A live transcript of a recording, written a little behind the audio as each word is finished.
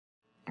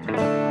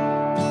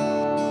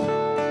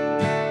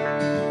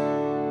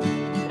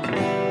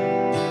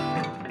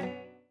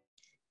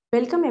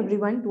Welcome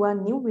everyone to our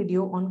new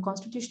video on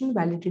constitutional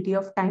validity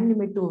of time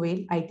limit to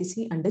avail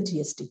ITC under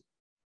GST.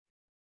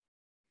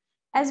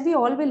 As we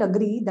all will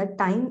agree that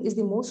time is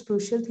the most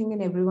crucial thing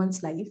in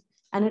everyone's life,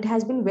 and it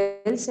has been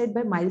well said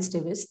by Miles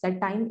Davis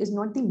that time is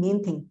not the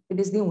main thing, it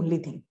is the only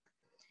thing.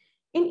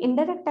 In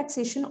indirect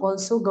taxation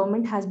also,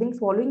 government has been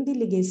following the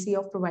legacy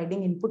of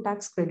providing input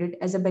tax credit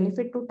as a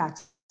benefit to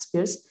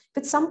taxpayers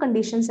with some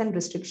conditions and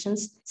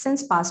restrictions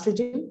since past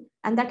regime,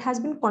 and that has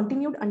been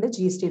continued under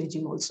GST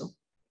regime also.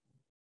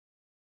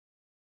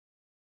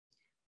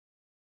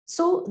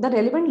 So the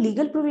relevant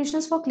legal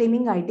provisions for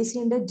claiming ITC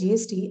under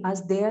GST are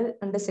there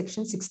under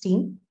section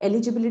 16,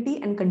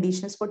 eligibility and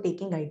conditions for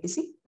taking ITC.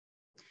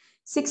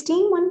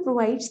 16.1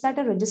 provides that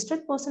a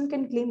registered person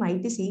can claim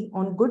ITC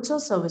on goods or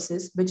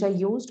services which are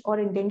used or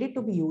intended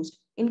to be used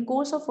in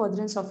course of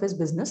furtherance of his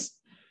business.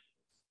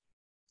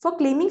 For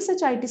claiming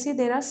such ITC,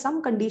 there are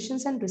some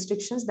conditions and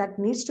restrictions that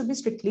needs to be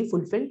strictly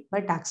fulfilled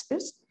by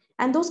taxpayers,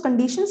 and those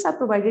conditions are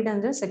provided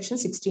under section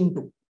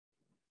 16.2.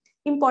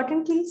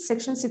 Importantly,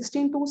 section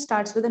 16.2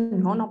 starts with a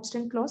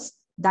non-obstant clause.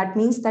 That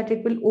means that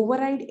it will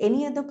override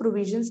any other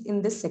provisions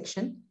in this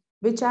section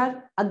which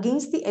are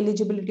against the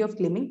eligibility of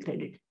claiming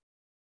credit.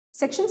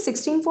 Section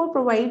 16.4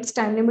 provides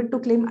time limit to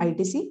claim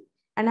ITC,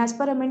 and as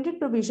per amended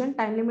provision,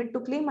 time limit to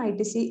claim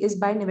ITC is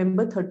by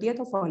November 30th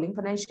of following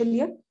financial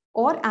year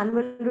or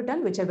annual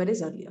return, whichever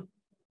is earlier.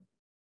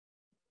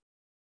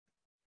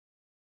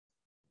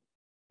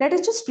 Let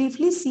us just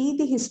briefly see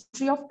the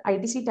history of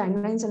ITC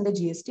timelines under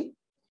GST.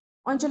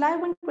 On July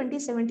 1,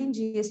 2017,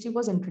 GST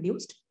was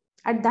introduced.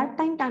 At that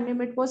time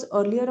limit was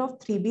earlier of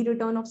 3B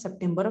return of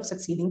September of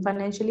succeeding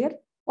financial year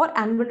or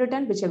annual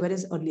return, whichever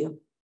is earlier.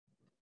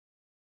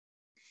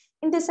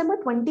 In December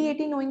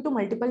 2018, owing to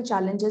multiple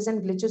challenges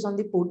and glitches on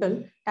the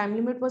portal, time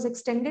limit was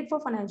extended for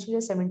financial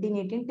year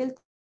 17-18 till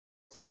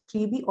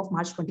 3B of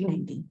March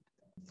 2019.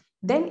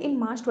 Then in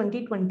March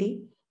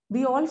 2020,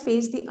 we all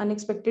faced the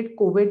unexpected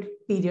COVID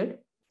period.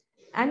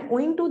 And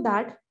owing to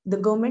that, the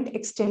government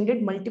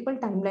extended multiple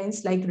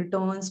timelines like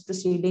returns,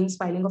 proceedings,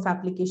 filing of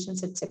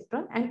applications,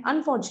 etc. And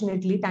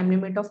unfortunately, time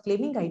limit of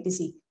claiming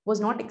ITC was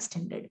not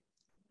extended.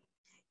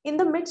 In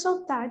the midst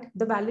of that,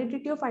 the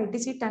validity of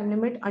ITC time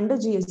limit under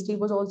GST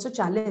was also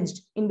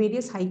challenged in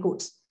various high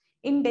courts.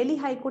 In Delhi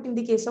High Court in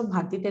the case of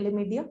Bharti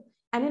Telemedia,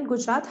 and in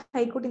Gujarat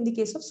High Court in the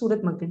case of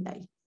Surat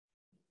Mercantile.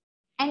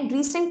 And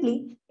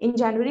recently, in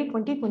January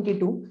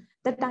 2022,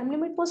 the time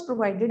limit was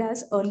provided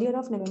as earlier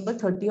of November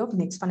 30 of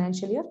next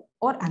financial year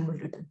or annual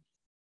return.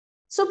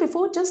 So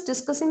before just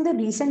discussing the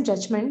recent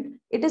judgment,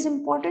 it is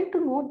important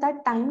to note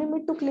that time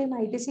limit to claim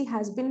ITC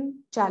has been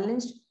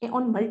challenged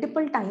on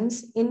multiple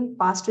times in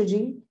past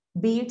regime,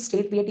 be it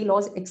state VAT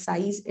laws,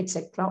 excise,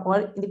 etc.,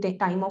 or in the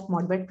time of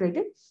moderate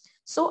credit.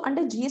 So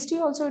under GST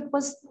also it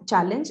was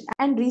challenged,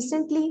 and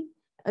recently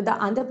the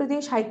Andhra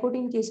Pradesh High Court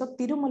in case of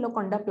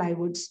Thirumalakonda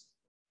Plywoods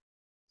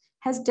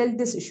has dealt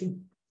this issue.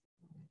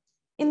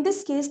 In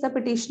this case, the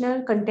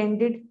petitioner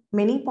contended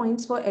many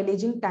points for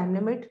alleging time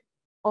limit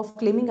of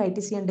claiming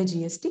ITC under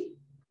GST.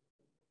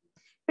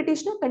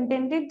 Petitioner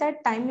contended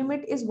that time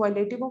limit is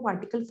violative of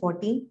Article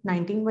 14,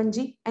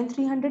 19(1)G and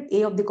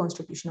 300A of the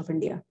Constitution of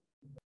India.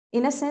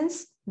 In a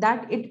sense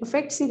that it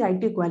affects the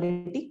right to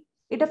equality,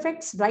 it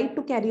affects right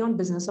to carry on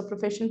business or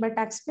profession by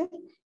taxpayer,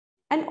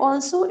 and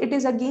also it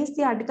is against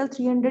the Article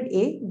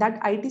 300A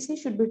that ITC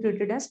should be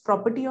treated as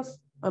property of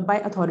by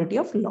authority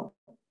of law.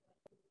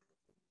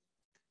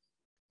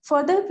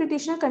 Further,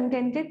 petitioner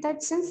contended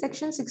that since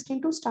section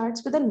 16.2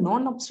 starts with a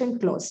non-obstant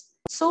clause,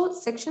 so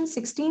section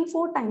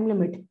 16.4 time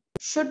limit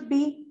should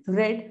be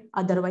read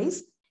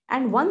otherwise.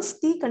 And once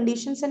the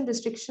conditions and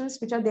restrictions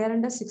which are there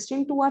under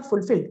 16.2 are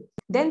fulfilled,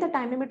 then the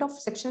time limit of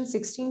section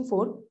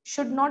 16.4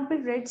 should not be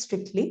read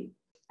strictly.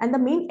 And the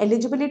main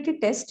eligibility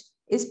test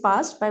is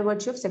passed by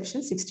virtue of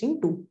section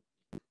 16.2.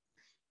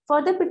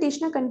 Further,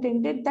 petitioner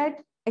contended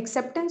that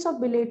acceptance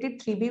of belated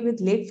 3B with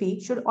late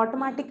fee should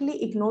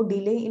automatically ignore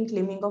delay in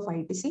claiming of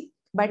ITC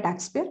by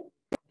taxpayer.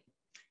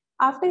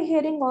 After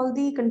hearing all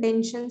the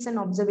contentions and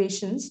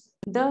observations,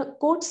 the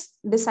courts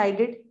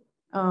decided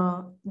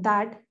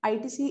that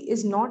ITC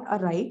is not a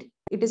right,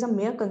 it is a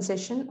mere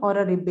concession or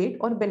a rebate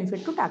or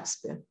benefit to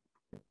taxpayer.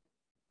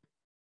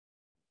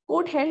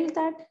 Court held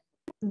that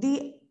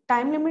the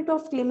time limit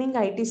of claiming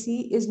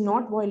ITC is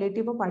not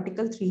violative of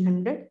Article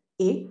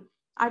 300A.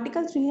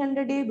 Article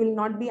 300A will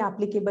not be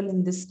applicable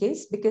in this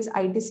case because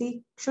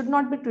ITC should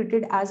not be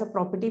treated as a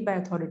property by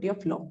authority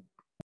of law.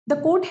 The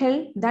court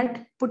held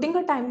that putting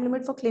a time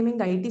limit for claiming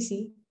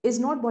ITC is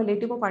not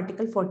violative of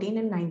Article 14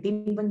 and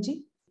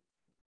 19(1)G,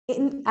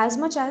 in as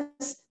much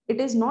as it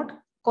is not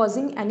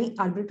causing any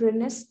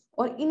arbitrariness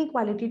or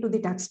inequality to the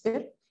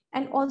taxpayer,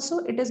 and also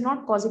it is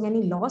not causing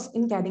any loss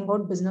in carrying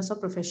out business or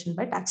profession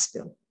by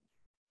taxpayer.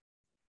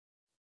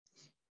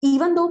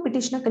 Even though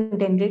petitioner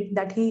contended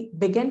that he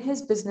began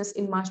his business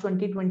in March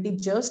 2020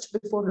 just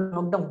before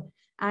lockdown,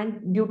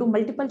 and due to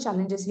multiple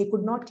challenges, he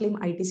could not claim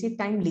ITC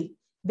timely,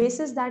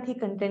 basis that he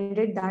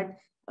contended that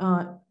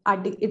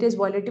it is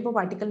violative of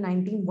Article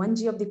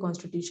 19(1)(g) of the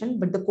Constitution,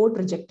 but the court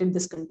rejected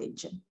this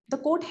contention. The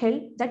court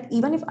held that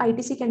even if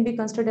ITC can be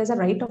considered as a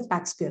right of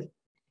taxpayer,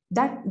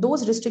 that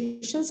those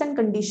restrictions and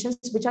conditions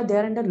which are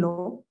there under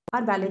law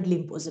are validly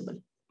imposable.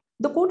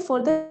 The court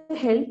further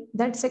held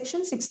that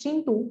Section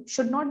 16(2)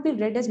 should not be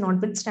read as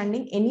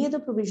notwithstanding any other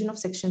provision of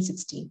Section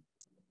 16.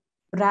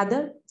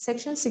 Rather,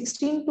 Section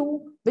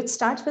 16(2), which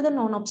starts with a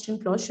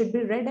non-obstant clause, should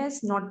be read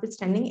as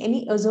notwithstanding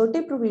any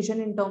assertive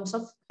provision in terms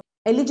of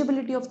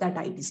eligibility of that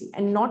ITC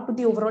and not to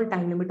the overall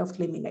time limit of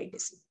claiming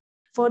ITC.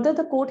 Further,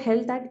 the court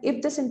held that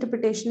if this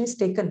interpretation is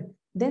taken,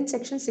 then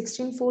Section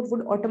 16(4)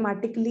 would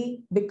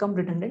automatically become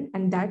redundant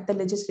and that the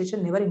legislature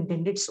never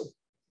intended so.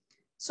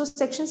 So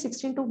Section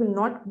 16(2) will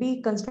not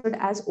be considered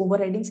as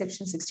overriding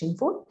Section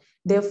 16(4).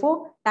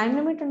 Therefore, time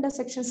limit under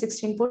Section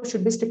 16(4)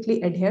 should be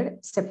strictly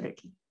adhered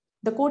separately.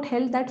 The court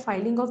held that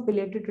filing of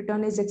belated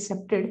return is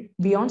accepted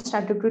beyond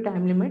statutory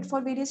time limit for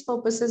various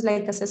purposes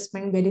like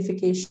assessment,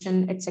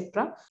 verification,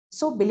 etc.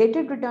 So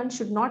belated return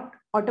should not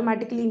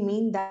automatically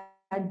mean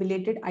that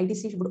belated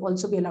ITC would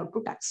also be allowed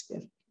to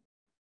taxpayer.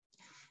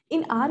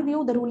 In our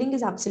view, the ruling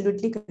is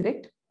absolutely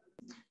correct.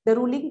 The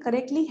ruling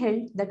correctly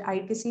held that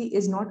ITC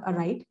is not a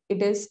right.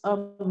 It is a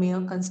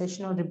mere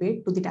concession or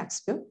rebate to the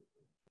taxpayer.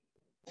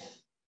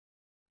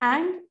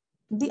 And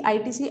the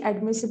ITC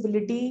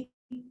admissibility,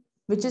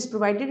 which is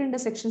provided under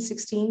Section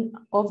 16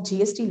 of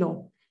GST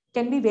law,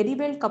 can be very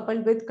well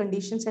coupled with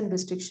conditions and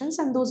restrictions,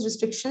 and those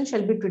restrictions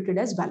shall be treated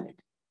as valid.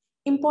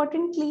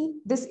 Importantly,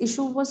 this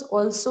issue was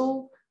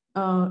also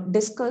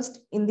discussed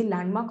in the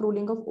landmark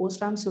ruling of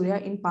Ostram Surya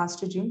in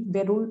past regime,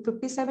 where Rule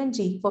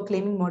 57G for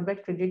claiming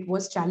modified credit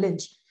was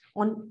challenged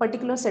on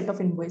particular set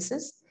of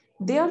invoices.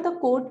 There, the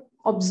court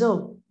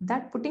observed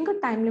that putting a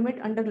time limit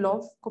under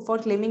law for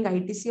claiming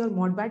ITC or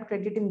modified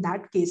credit in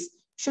that case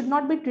should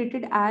not be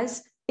treated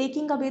as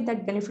taking away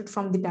that benefit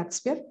from the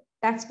taxpayer.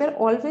 Taxpayer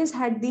always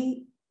had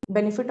the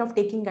benefit of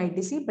taking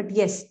ITC, but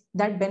yes,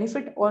 that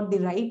benefit or the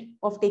right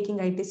of taking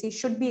ITC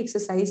should be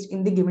exercised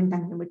in the given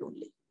time limit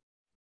only.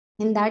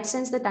 In that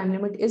sense, the time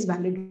limit is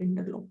valid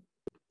under law.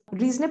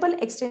 Reasonable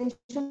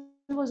extension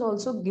was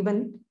also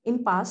given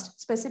in past,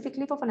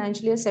 specifically for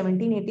financial year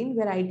 17-18,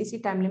 where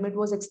ITC time limit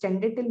was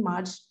extended till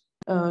March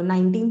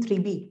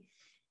 19(3)(b)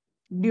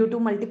 due to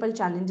multiple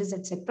challenges,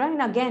 etc.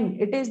 And again,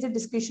 it is the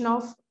discretion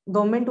of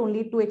government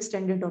only to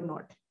extend it or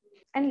not.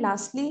 And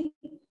lastly,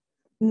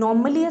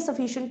 normally a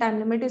sufficient time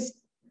limit is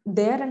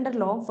there under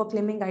law for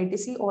claiming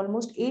ITC.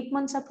 Almost 8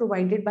 months are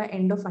provided by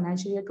end of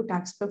financial year to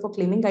taxpayer for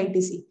claiming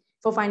ITC,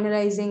 for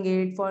finalizing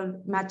it,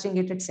 for matching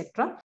it,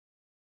 etc.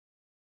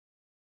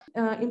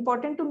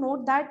 Important to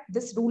note that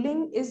this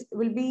ruling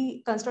will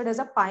be considered as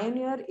a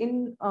pioneer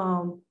in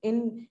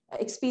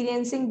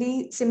experiencing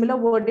the similar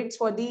verdicts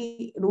for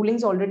the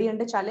rulings already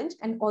under challenge,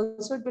 and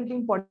also it will be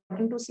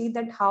important to see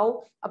that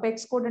how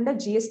Apex Code under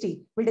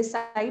GST will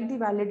decide the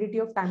validity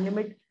of time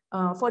limit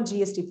for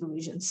GST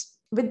provisions.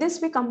 With this,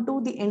 we come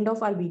to the end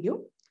of our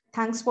video.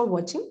 Thanks for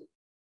watching.